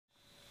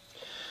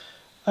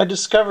I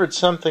discovered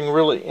something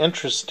really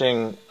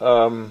interesting,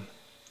 and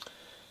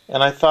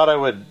I thought I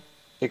would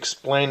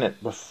explain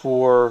it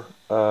before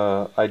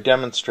I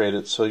demonstrate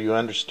it so you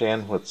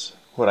understand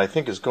what I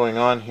think is going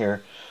on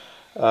here.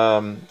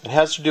 It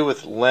has to do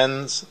with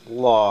Lenz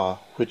law,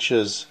 which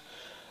is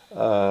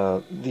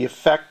the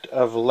effect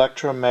of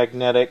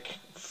electromagnetic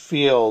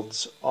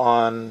fields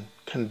on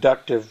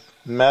conductive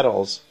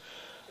metals,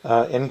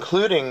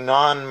 including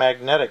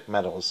non-magnetic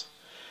metals.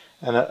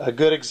 And a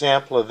good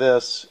example of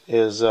this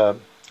is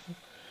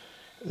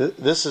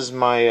this is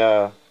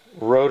my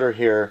rotor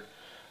here.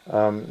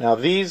 Now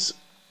these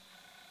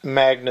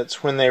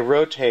magnets, when they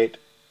rotate,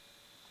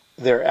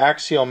 they're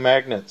axial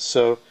magnets,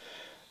 so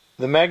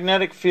the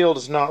magnetic field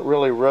is not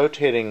really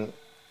rotating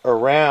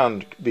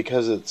around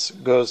because it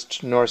goes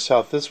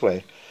north-south this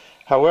way.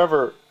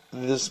 However,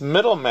 this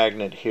middle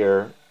magnet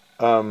here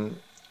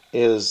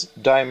is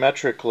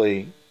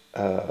diametrically,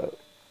 the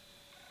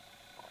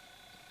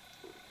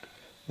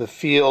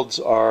fields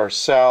are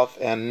south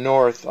and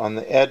north on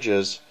the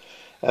edges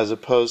as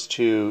opposed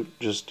to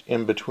just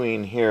in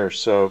between here.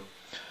 So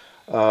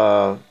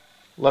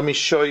let me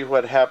show you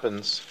what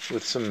happens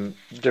with some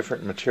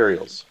different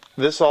materials.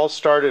 This all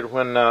started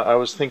when I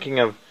was thinking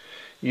of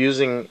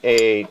using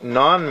a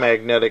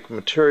non-magnetic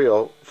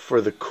material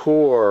for the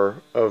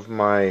core of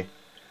my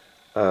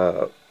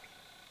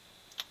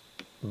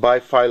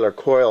bifilar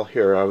coil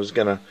here. I was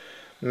going to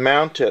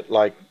mount it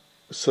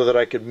so that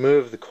I could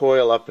move the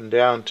coil up and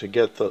down to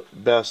get the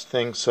best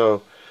thing.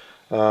 So,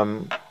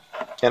 and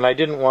I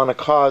didn't want to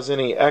cause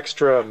any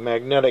extra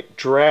magnetic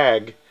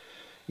drag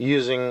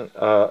using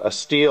a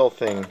steel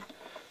thing.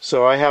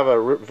 So I have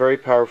a very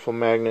powerful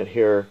magnet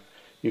here.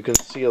 You can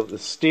see the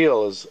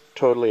steel is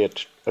totally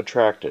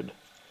attracted.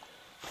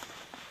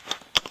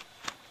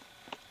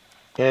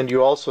 And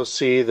you also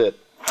see that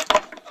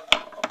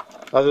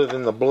other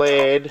than the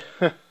blade,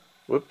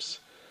 whoops,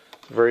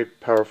 it's a very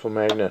powerful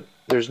magnet.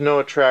 There's no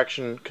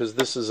attraction because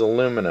this is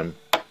aluminum.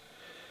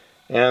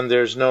 And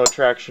there's no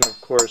attraction, of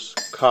course,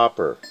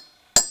 copper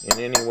in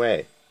any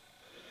way.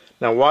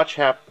 Now watch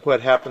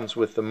what happens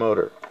with the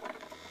motor.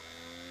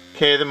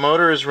 Okay, the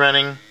motor is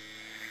running.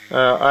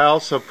 I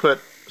also put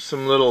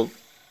some little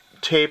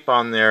tape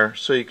on there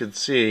so you could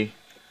see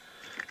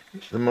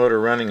the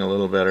motor running a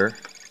little better.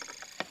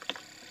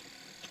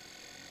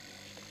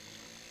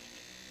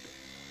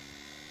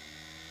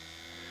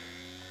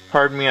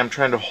 Pardon me, I'm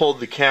trying to hold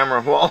the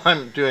camera while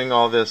I'm doing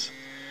all this.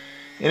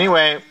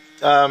 Anyway,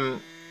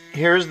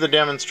 here's the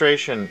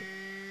demonstration.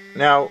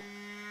 Now,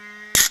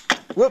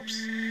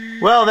 whoops.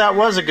 Well, that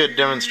was a good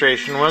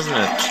demonstration, wasn't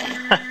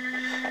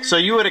it? So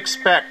you would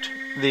expect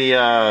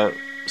the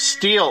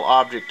steel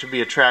object to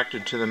be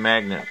attracted to the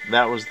magnet.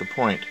 That was the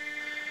point.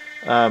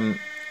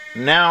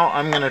 Now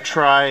I'm going to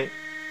try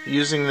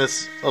using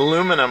this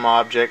aluminum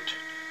object,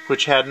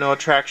 which had no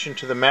attraction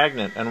to the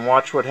magnet, and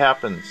watch what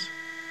happens.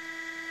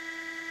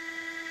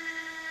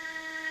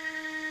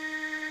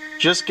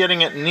 Just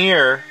getting it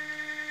near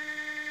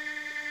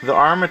the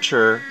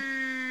armature,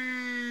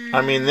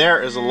 I mean,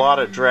 there is a lot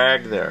of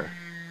drag there.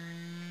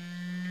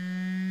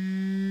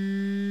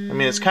 I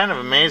mean, it's kind of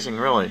amazing,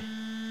 really.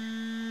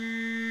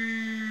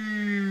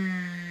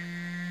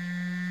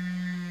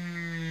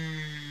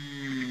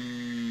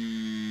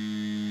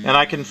 And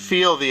I can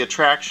feel the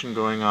attraction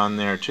going on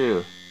there,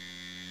 too.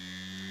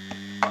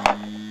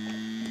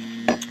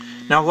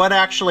 Now, what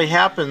actually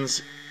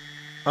happens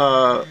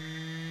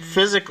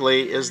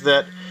physically is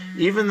that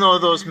even though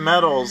those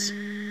metals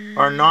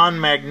are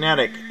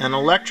non-magnetic, an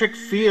electric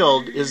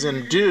field is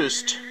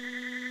induced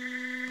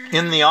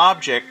in the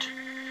object,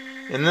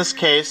 in this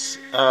case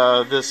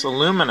this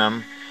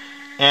aluminum,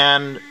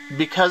 and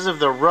because of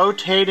the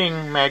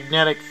rotating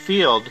magnetic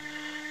field,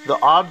 the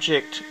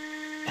object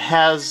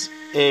has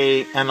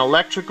an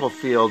electrical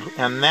field,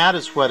 and that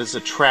is what is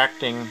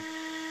attracting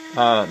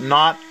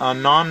not a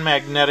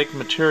non-magnetic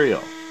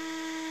material.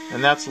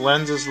 And that's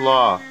Lenz's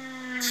law.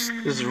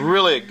 This is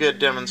really a good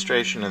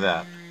demonstration of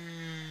that.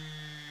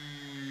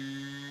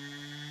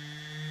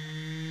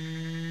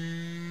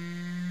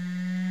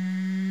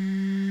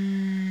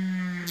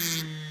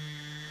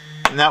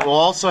 And that will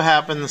also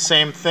happen the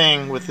same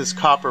thing with this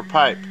copper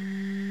pipe.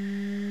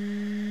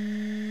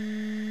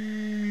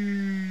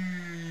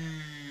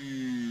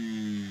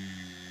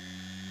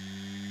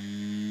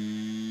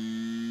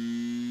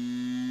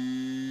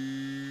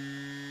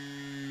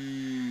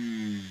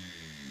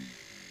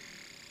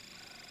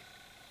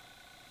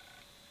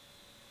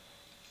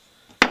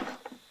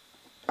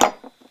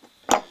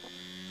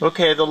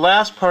 Okay, the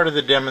last part of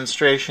the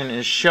demonstration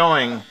is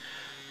showing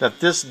that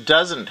this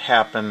doesn't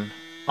happen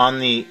on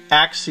the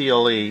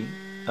axially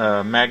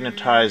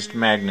magnetized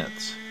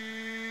magnets.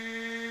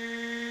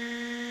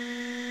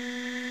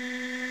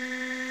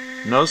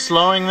 No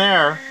slowing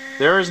there.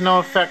 There is no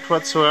effect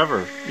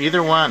whatsoever,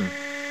 either one.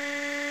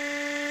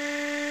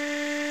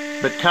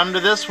 But come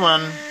to this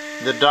one,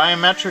 the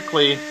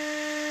diametrically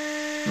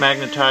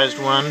magnetized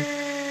one,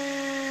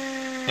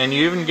 and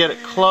you even get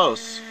it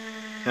close,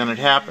 and it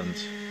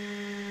happens.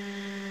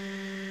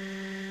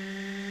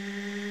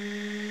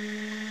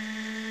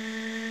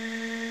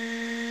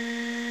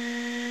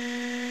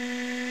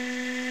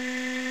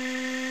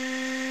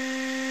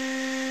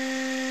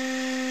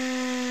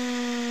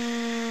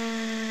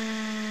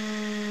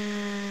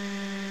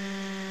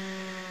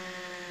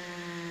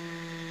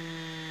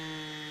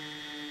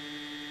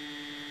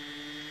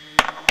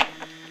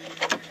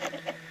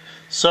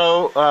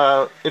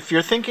 So if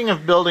you're thinking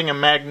of building a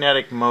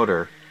magnetic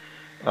motor,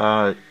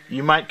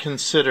 you might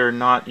consider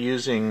not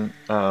using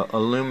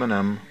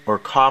aluminum or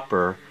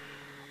copper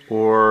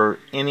or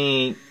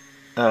any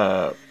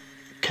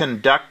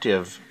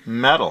conductive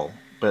metal,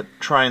 but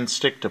try and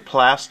stick to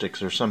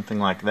plastics or something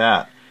like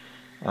that,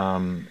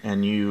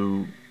 and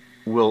you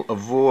will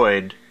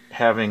avoid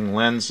having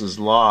Lenz's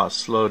law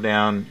slow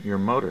down your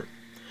motor.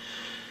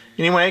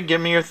 Anyway, give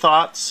me your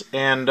thoughts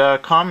and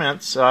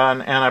comments,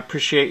 and I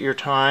appreciate your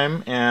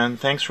time, and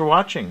thanks for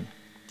watching.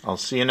 I'll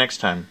see you next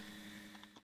time.